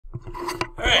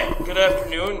Alright, good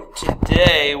afternoon.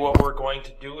 Today what we're going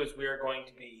to do is we are going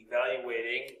to be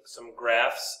evaluating some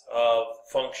graphs of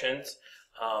functions.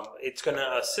 It's going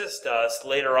to assist us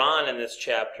later on in this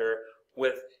chapter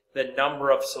with the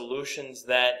number of solutions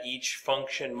that each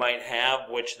function might have,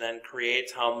 which then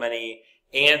creates how many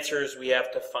answers we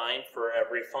have to find for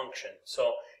every function.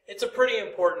 So it's a pretty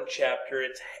important chapter.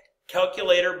 It's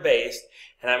calculator based,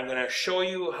 and I'm going to show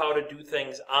you how to do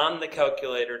things on the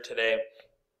calculator today.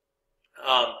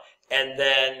 And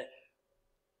then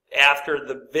after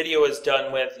the video is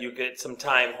done with, you get some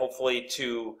time hopefully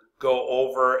to go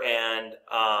over and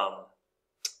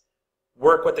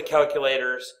work with the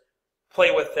calculators,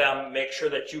 play with them, make sure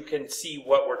that you can see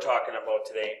what we're talking about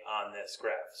today on this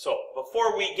graph. So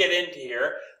before we get into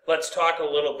here, let's talk a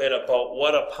little bit about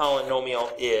what a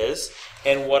polynomial is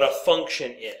and what a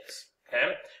function is.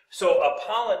 Okay? So a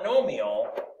polynomial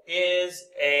is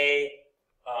a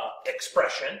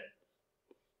expression .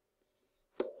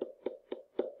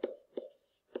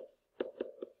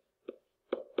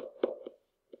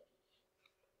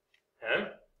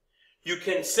 You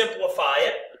can simplify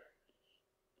it.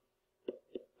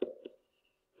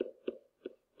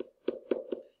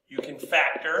 You can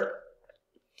factor.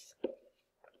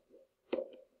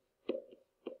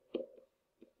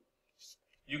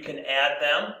 You can add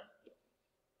them.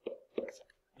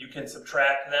 You can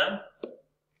subtract them.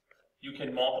 You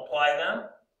can multiply them.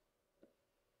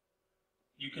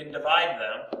 You can divide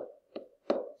them.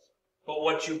 But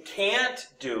what you can't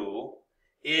do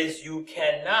is you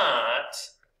cannot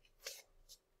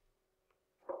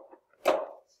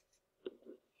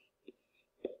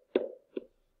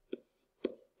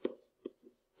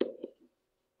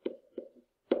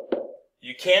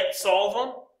solve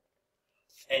them,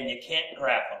 and you can't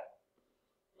graph them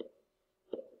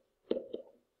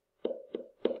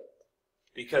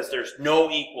because there's no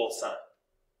equal sign.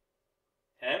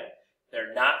 Okay?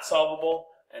 They're not solvable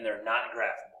and they're not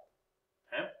graphable.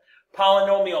 Okay?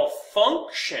 Polynomial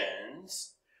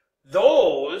functions,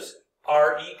 those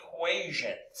are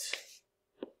equations.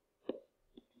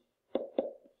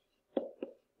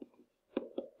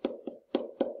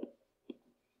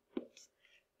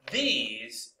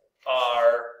 These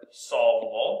are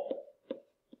solvable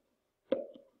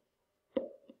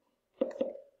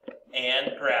and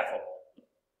graphable.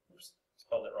 Oops,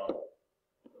 spelled it wrong.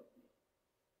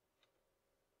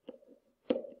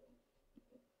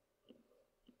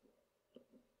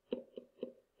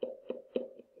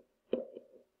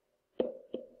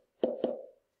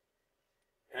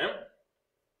 Okay.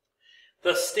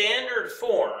 The standard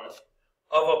form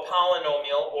of a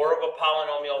polynomial or of a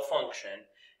polynomial function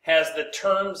has the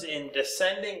terms in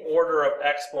descending order of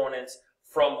exponents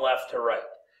from left to right.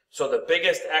 So the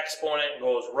biggest exponent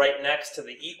goes right next to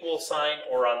the equal sign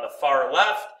or on the far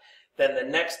left, then the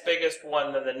next biggest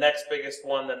one, then the next biggest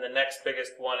one, then the next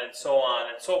biggest one, and so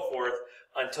on and so forth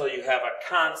until you have a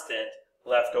constant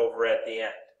left over at the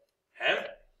end. Okay?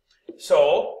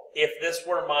 So if this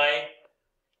were my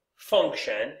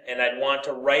function and I'd want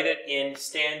to write it in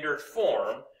standard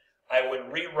form, I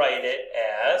would rewrite it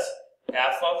as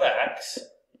f of x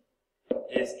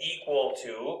is equal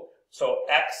to, so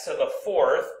x to the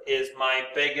fourth is my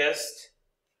biggest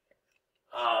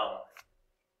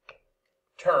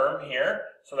term here.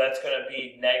 So that's going to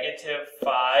be negative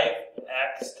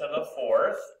 5x to the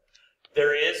fourth.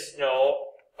 There is no,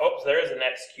 oops, there is an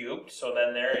x cubed. So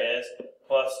then there is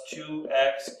plus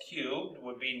 2x cubed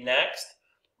would be next.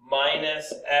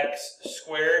 Minus x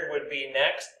squared would be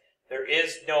next. There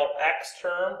is no x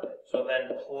term, so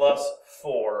then plus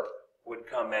 4 would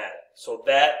come at it. So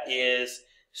that is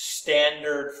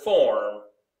standard form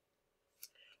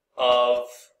of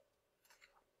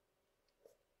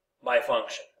my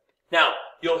function. Now,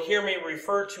 you'll hear me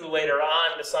refer to later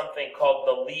on to something called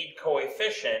the lead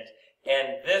coefficient,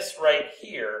 and this right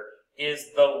here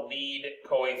is the lead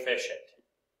coefficient.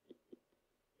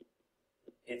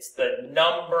 It's the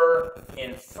number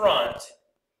in front.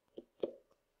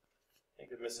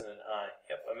 I'm missing an I.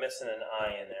 Yep, I'm missing an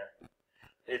I in there.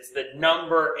 It's the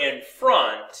number in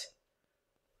front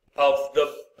of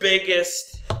the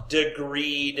biggest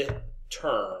degreed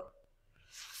term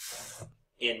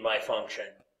in my function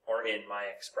or in my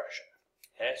expression.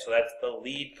 Okay, so that's the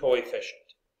lead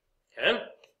coefficient. Okay?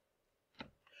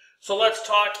 So let's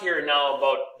talk here now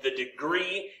about the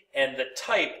degree and the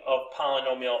type of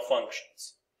polynomial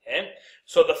functions. Okay?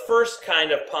 So the first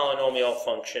kind of polynomial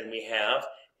function we have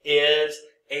is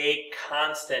a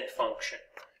constant function.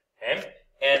 Okay?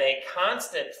 And a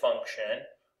constant function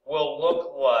will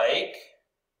look like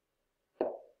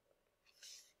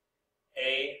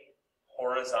a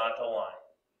horizontal line.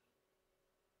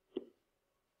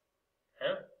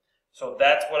 Okay? So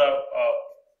that's what a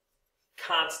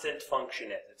constant function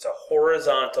is. It's a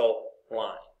horizontal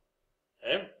line.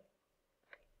 Okay?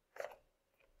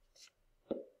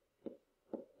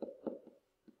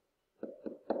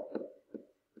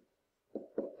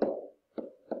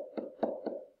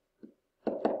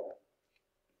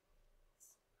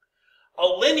 A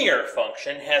linear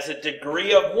function has a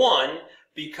degree of 1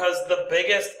 because the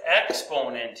biggest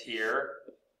exponent here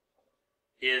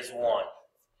is 1.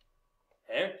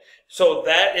 Okay? So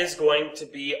that is going to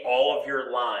be all of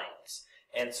your lines.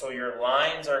 And so your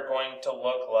lines are going to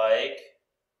look like,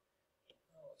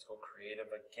 let's go creative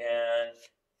again.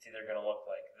 It's either going to look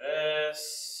like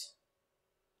this,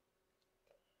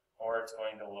 or it's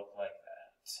going to look like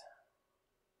that.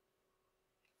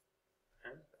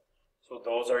 Okay? So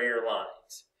those are your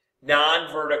lines.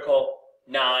 Non-vertical,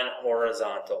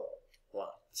 non-horizontal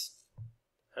lines.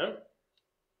 Okay?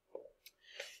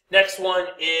 Next one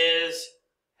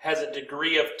has a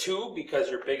degree of 2 because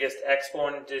your biggest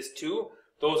exponent is 2.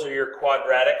 Those are your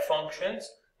quadratic functions.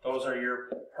 Those are your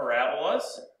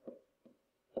parabolas.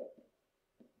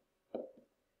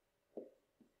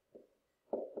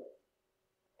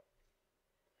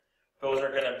 Those are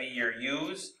going to be your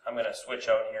u's. I'm going to switch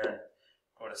out here and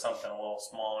go to something a little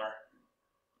smaller.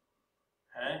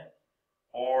 Okay?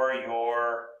 Or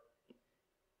your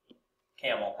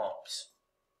camel humps.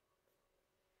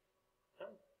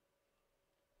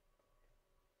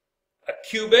 A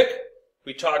cubic,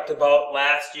 we talked about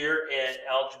last year in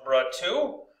Algebra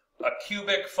 2. A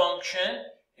cubic function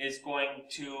is going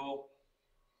to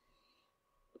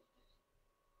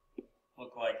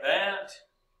look like that,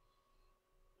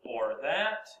 or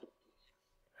that.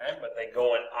 Okay, but they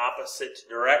go in opposite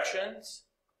directions.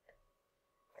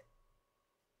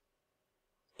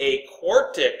 A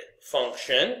quartic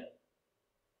function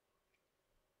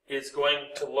is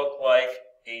going to look like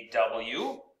a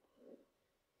W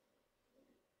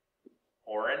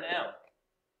or an M.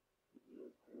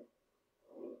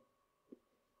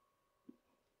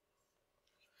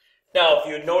 Now, if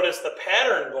you notice the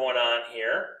pattern going on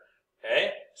here,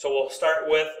 okay, so we'll start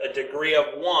with a degree of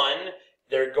 1.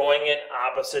 They're going in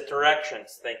opposite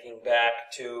directions, thinking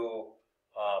back to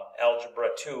Algebra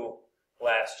 2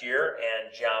 last year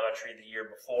and Geometry the year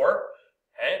before.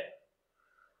 Okay.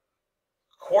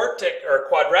 Quartic or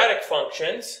quadratic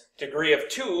functions, degree of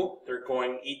 2,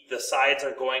 the sides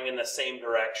are going in the same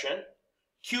direction.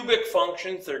 Cubic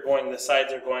functions, the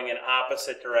sides are going in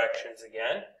opposite directions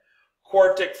again.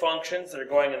 Quartic functions, they're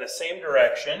going in the same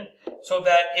direction. So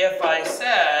that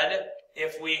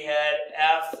if we had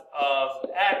f of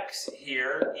x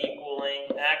here equaling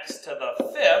x to the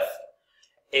 5th,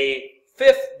 a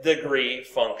 5th degree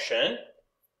function,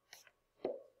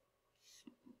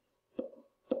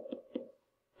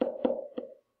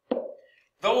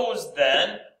 those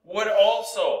then would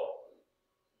also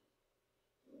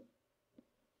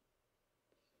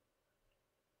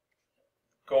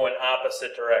go in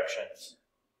opposite directions.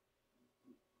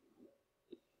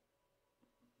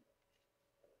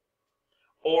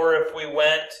 Or if we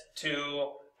went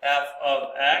to f of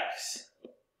x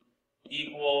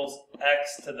equals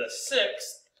x to the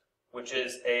 6th, which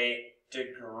is a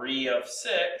degree of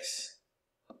 6,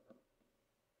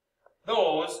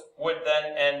 those would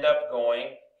then end up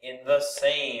going in the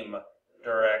same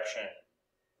direction.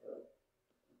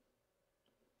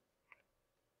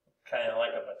 Kind of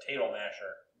like a potato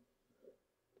masher.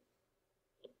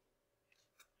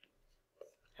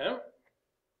 Okay?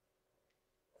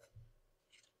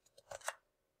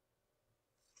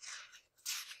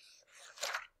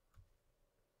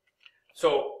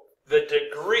 So the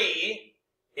degree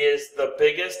is the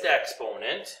biggest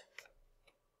exponent.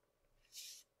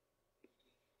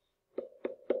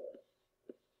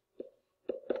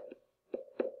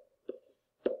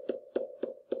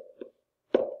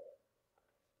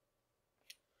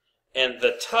 And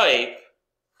the type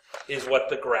is what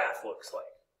the graph looks like.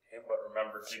 Okay? But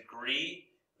remember, degree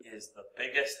is the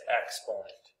biggest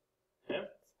exponent. Okay?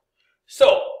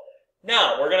 So,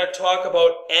 now we're going to talk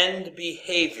about end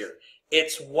behavior.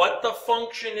 It's what the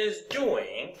function is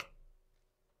doing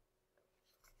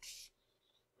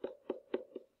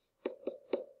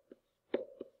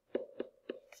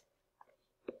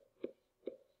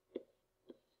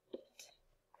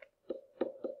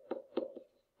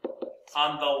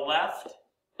on the left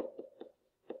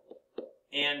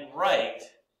and right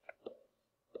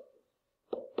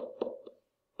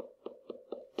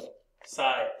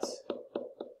sides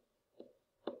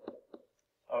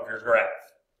of your graph.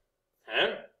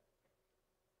 Okay?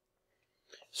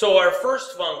 So our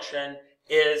first function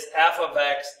is f of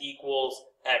x equals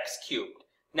x cubed.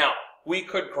 Now, we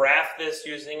could graph this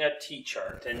using a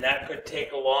t-chart, and that could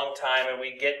take a long time and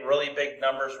we get really big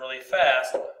numbers really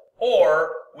fast,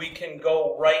 or we can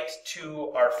go right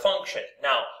to our function.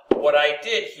 Now, what I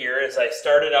did here is I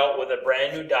started out with a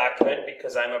brand new document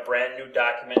because I'm a brand new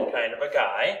document kind of a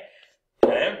guy,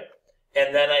 okay?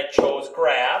 And then I chose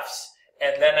graphs,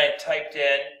 and then I typed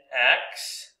in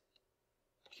x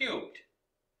cubed.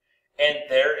 And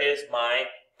there is my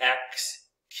x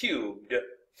cubed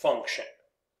function.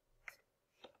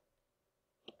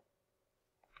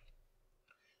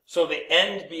 So the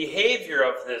end behavior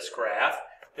of this graph,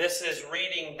 this is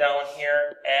reading down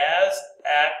here as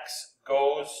x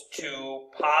goes to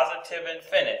positive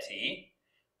infinity.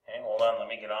 Okay, hold on, let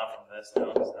me get off of this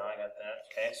now because now I got that.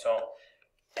 Okay, so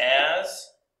as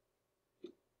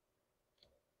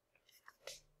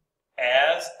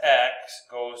x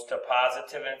goes to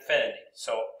positive infinity.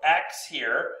 So x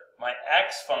here, my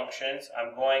x functions,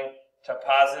 I'm going to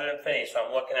positive infinity. So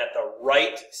I'm looking at the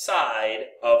right side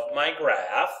of my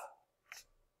graph.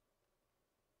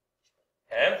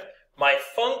 Okay. My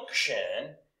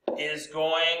function is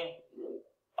going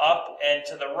up and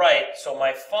to the right. So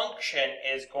my function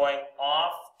is going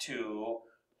off to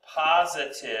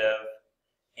positive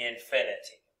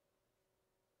infinity.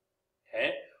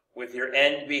 Okay. With your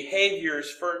end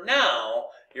behaviors for now,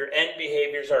 your end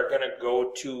behaviors are going to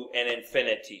go to an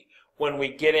infinity. When we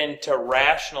get into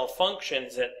rational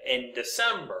functions in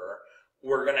December,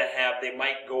 we're going to have, they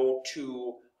might go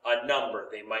to a number.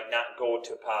 They might not go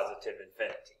to positive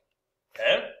infinity.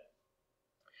 Okay?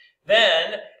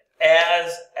 Then,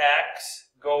 as x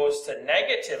goes to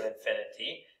negative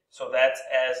infinity, so that's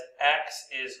as x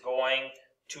is going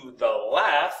to the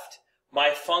left, my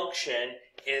function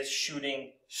is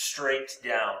shooting straight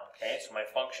down. Okay, so my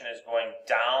function is going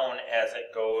down as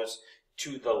it goes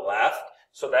to the left.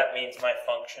 So that means my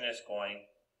function is going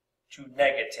to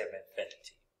negative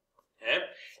infinity. Okay?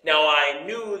 Now I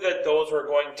knew that those were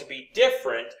going to be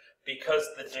different because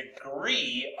the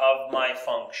degree of my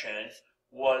function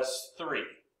was 3.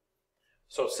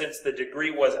 So since the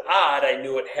degree was odd, I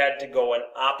knew it had to go in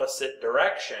opposite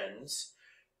directions.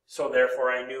 So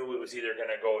therefore I knew it was either going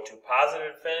to go to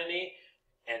positive infinity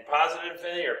and positive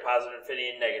infinity or positive infinity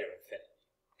and negative infinity.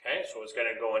 Okay, so it's going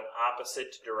to go in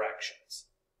opposite directions.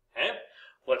 Okay,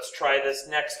 let's try this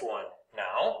next one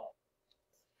now.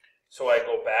 So I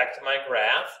go back to my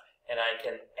graph and I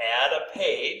can add a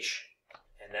page,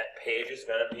 and that page is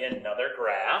going to be another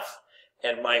graph,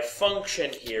 and my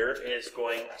function here is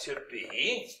going to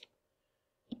be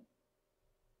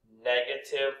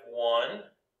negative 1/2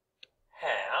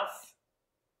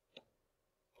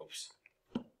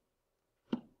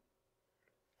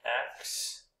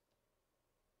 x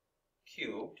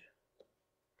cubed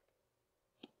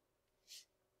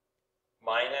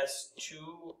minus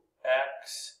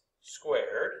 2x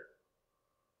squared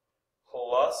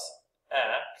plus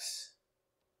x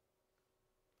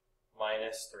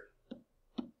minus 3.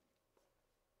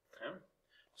 Okay.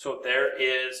 So there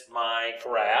is my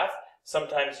graph.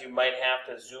 Sometimes you might have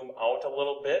to zoom out a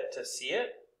little bit to see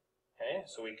it. Okay,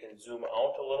 so we can zoom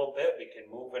out a little bit. We can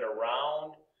move it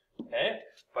around. Okay,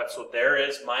 but so there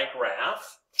is my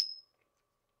graph.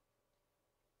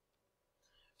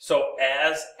 So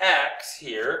as x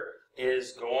here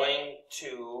is going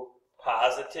to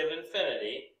positive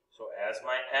infinity, so as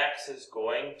my x is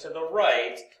going to the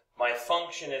right, my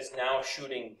function is now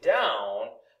shooting down,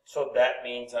 so that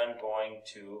means I'm going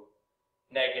to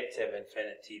negative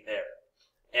infinity there.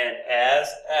 And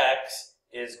as x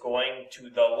is going to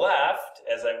the left,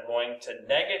 as I'm going to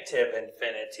negative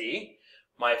infinity,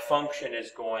 my function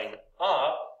is going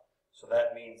up, so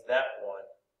that means that one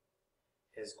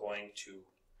is going to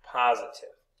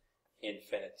positive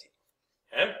infinity.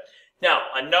 Okay? Now,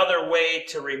 another way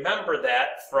to remember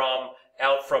that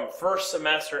from first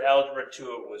semester Algebra 2,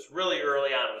 it was really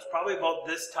early on, it was probably about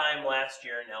this time last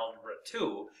year in Algebra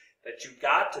 2 that you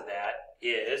got to that,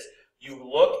 is you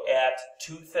look at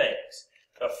two things.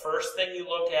 The first thing you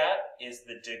look at is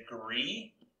the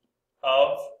degree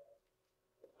of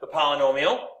the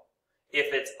polynomial.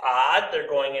 If it's odd, they're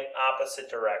going in opposite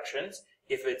directions.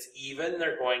 If it's even,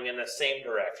 they're going in the same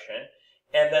direction.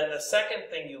 And then the second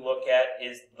thing you look at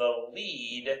is the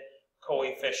lead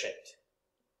coefficient.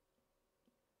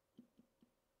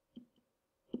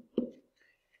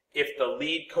 If the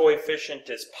lead coefficient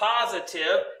is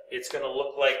positive, it's going to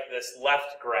look like this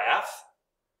left graph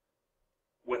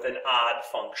with an odd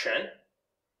function.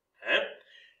 Okay?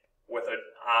 With an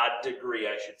odd degree,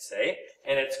 I should say.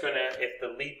 And it's going to, if the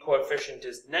lead coefficient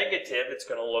is negative, it's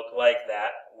going to look like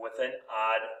that with an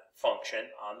odd function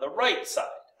on the right side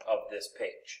of this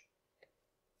page.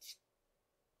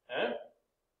 Okay?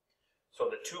 So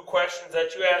the two questions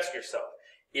that you ask yourself,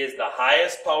 is the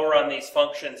highest power on these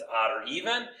functions odd or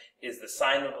even? Is the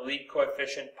sign of the lead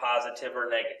coefficient positive or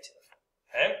negative?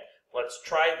 Okay, let's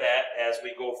try that as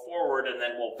we go forward, and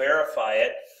then we'll verify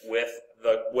it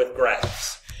with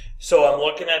graphs. So I'm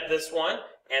looking at this one,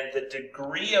 and the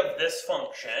degree of this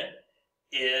function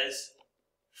is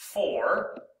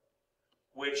 4,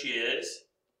 which is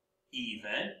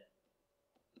even.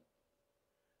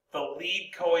 The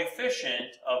lead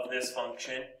coefficient of this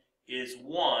function is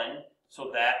 1, so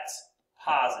that's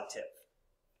positive.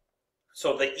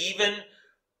 So the even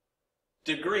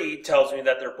degree tells me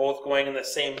that they're both going in the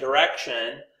same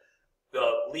direction.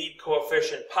 The lead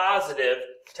coefficient positive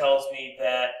tells me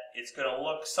that it's going to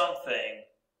look something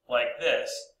like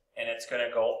this, and it's going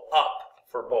to go up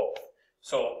for both.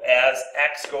 So as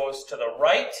x goes to the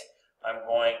right, I'm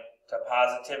going to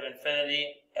positive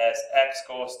infinity. As x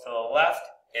goes to the left,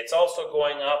 it's also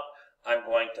going up. I'm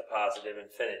going to positive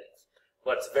infinity.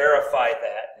 Let's verify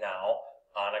that now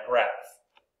on a graph.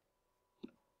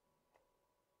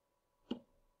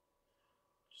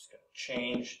 Just going to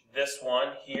change this one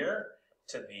here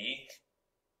to be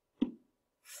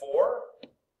 4.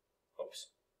 Oops,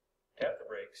 tap the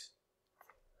brakes.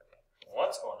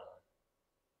 What's going on?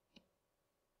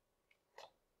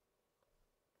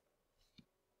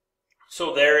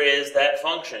 So there is that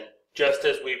function. Just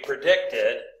as we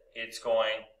predicted, it's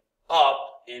going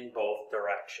up in both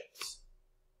directions.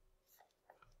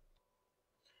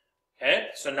 Okay,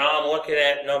 so now I'm looking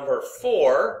at number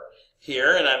 4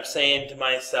 here, and I'm saying to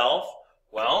myself,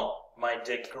 well, my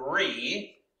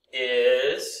degree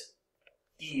is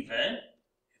even.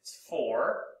 It's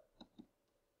 4.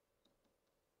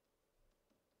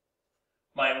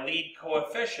 My lead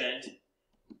coefficient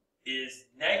is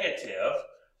negative,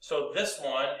 so this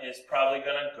one is probably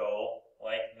going to go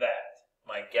like that.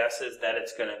 My guess is that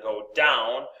it's going to go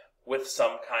down with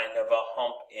some kind of a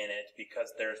hump in it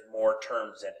because there's more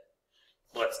terms in it.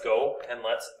 Let's go and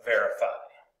let's verify.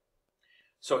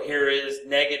 So here is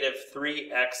negative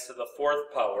 3x to the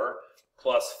 4th power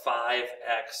plus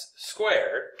 5x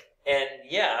squared. And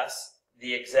yes,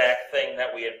 the exact thing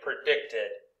that we had predicted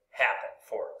happened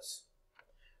for us.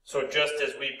 So just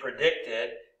as we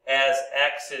predicted, as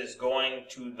x is going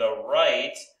to the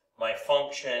right, my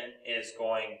function is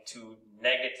going to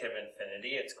negative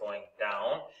infinity. It's going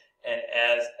down. And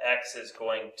as x is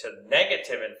going to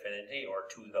negative infinity, or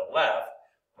to the left,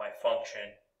 my function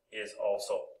is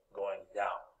also going down.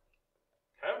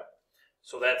 Okay?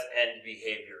 So that's end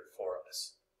behavior for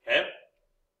us. Okay?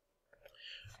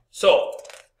 So,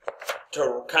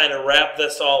 to kind of wrap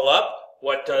this all up,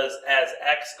 what does as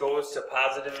x goes to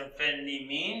positive infinity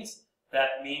means?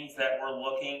 That means that we're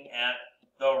looking at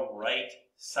the right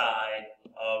side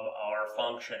of our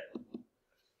function.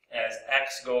 As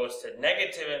x goes to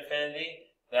negative infinity,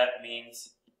 that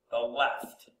means the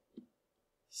left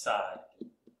side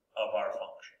of our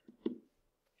function.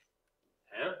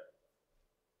 Okay?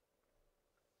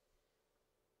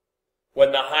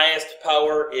 When the highest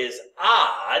power is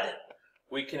odd,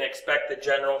 we can expect the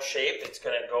general shape. It's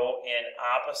going to go in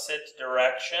opposite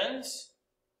directions.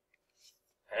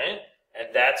 Okay? And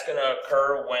that's going to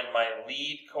occur when my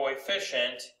lead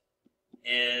coefficient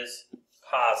is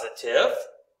positive.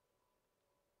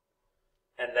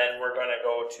 And then we're going to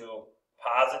go to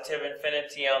positive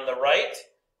infinity on the right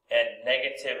and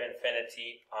negative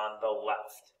infinity on the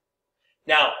left.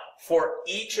 Now, for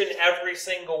each and every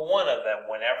single one of them,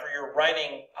 whenever you're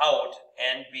writing out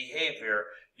end behavior,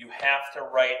 you have to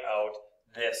write out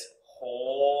this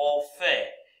whole thing.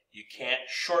 You can't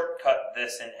shortcut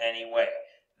this in any way.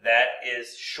 That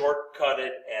is shortcutted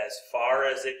as far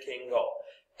as it can go.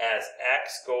 As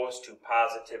x goes to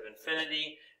positive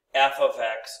infinity, f of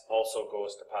x also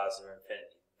goes to positive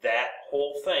infinity. That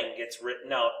whole thing gets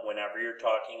written out whenever you're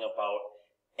talking about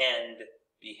end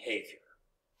behavior.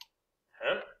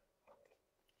 Okay?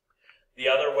 The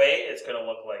other way, it's going to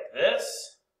look like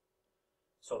this.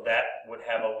 So that would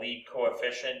have a lead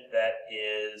coefficient that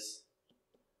is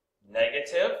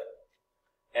negative.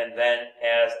 And then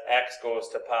as x goes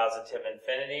to positive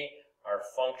infinity, our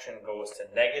function goes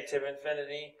to negative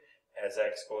infinity. As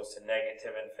x goes to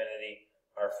negative infinity,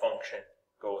 our function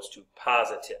goes to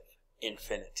positive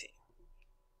infinity.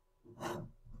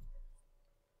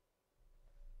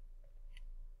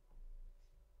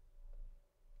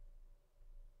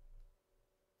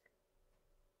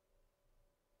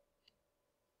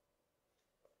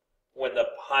 When the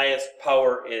highest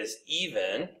power is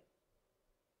even,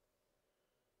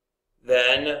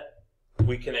 then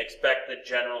we can expect the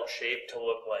general shape to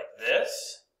look like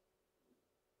this.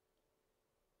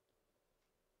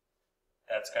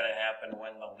 That's going to happen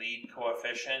when the lead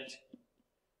coefficient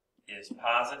is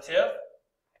positive,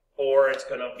 or it's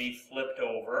going to be flipped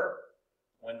over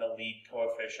when the lead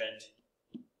coefficient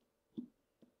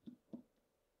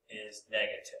is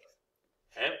negative.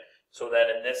 Okay? So that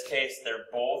in this case, they're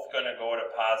both going to go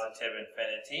to positive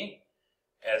infinity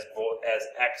as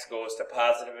x goes to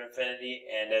positive infinity,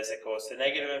 and as it goes to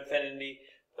negative infinity,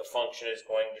 the function is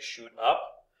going to shoot up.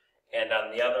 And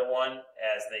on the other one,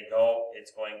 as they go,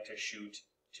 it's going to shoot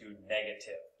to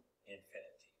negative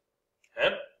infinity.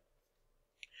 Okay?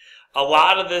 A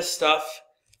lot of this stuff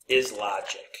is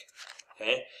logic.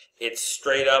 Okay? It's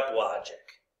straight up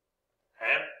logic.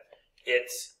 Okay?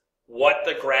 It's what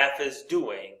the graph is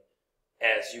doing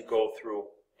as you go through.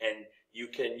 And you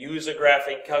can use a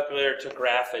graphing calculator to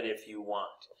graph it if you want.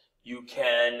 You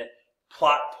can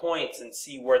plot points and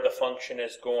see where the function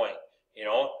is going. You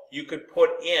know, you could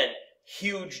put in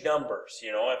huge numbers.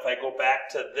 You know, if I go back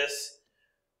to this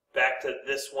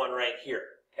one right here,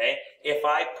 okay? If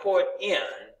I put in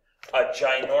a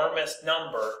ginormous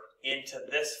number into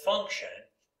this function,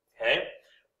 okay?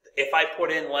 If I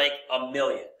put in like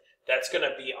 1,000,000, that's going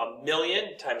to be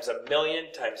 1,000,000 times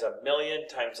 1,000,000 times 1,000,000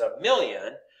 times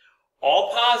 1,000,000,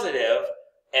 all positive,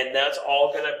 and that's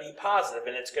all going to be positive,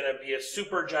 and it's going to be a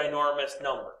super ginormous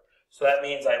number. So that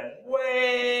means I'm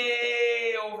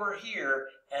way over here,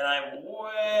 and I'm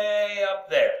way up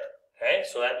there. Okay,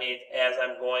 so that means as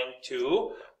I'm going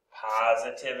to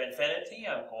positive infinity,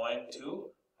 I'm going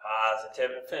to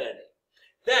positive infinity.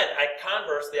 Then,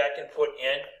 conversely, I can put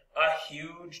in a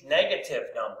huge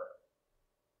negative number.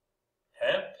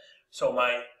 Okay, so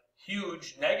my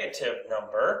huge negative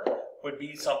number would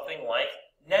be something like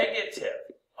negative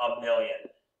 1,000,000.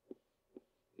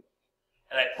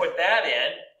 And I put that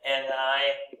in, and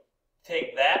I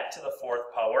take that to the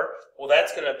fourth power. Well,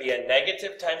 that's going to be a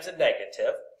negative times a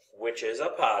negative, which is a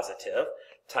positive,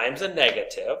 times a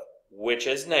negative, which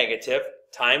is negative,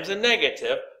 times a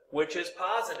negative, which is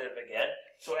positive again.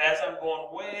 So as I'm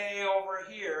going way over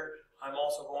here, I'm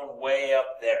also going way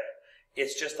up there.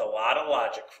 It's just a lot of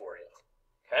logic for you.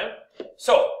 Okay?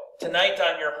 So, tonight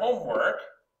on your homework,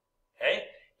 okay,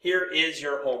 here is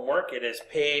your homework. It is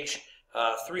page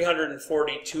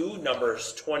 342,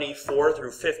 numbers 24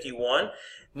 through 51,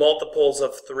 multiples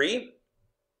of 3.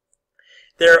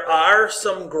 There are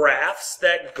some graphs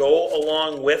that go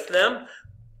along with them,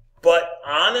 but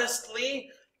honestly,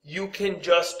 you can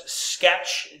just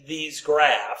sketch these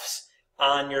graphs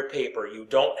on your paper. You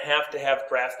don't have to have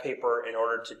graph paper in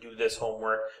order to do this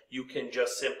homework. You can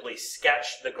just simply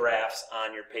sketch the graphs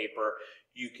on your paper.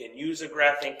 You can use a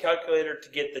graphing calculator to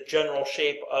get the general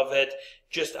shape of it.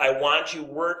 Just, I want you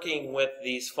working with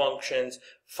these functions,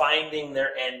 finding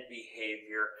their end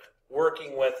behavior,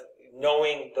 working with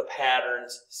knowing the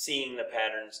patterns, seeing the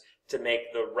patterns to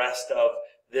make the rest of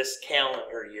this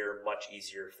calendar year much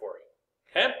easier for you.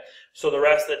 Okay? So the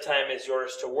rest of the time is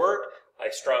yours to work. I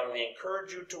strongly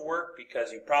encourage you to work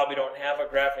because you probably don't have a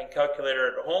graphing calculator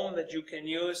at home that you can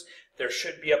use. There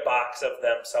should be a box of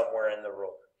them somewhere in the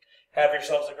room. Have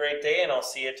yourselves a great day, and I'll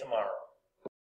see you tomorrow.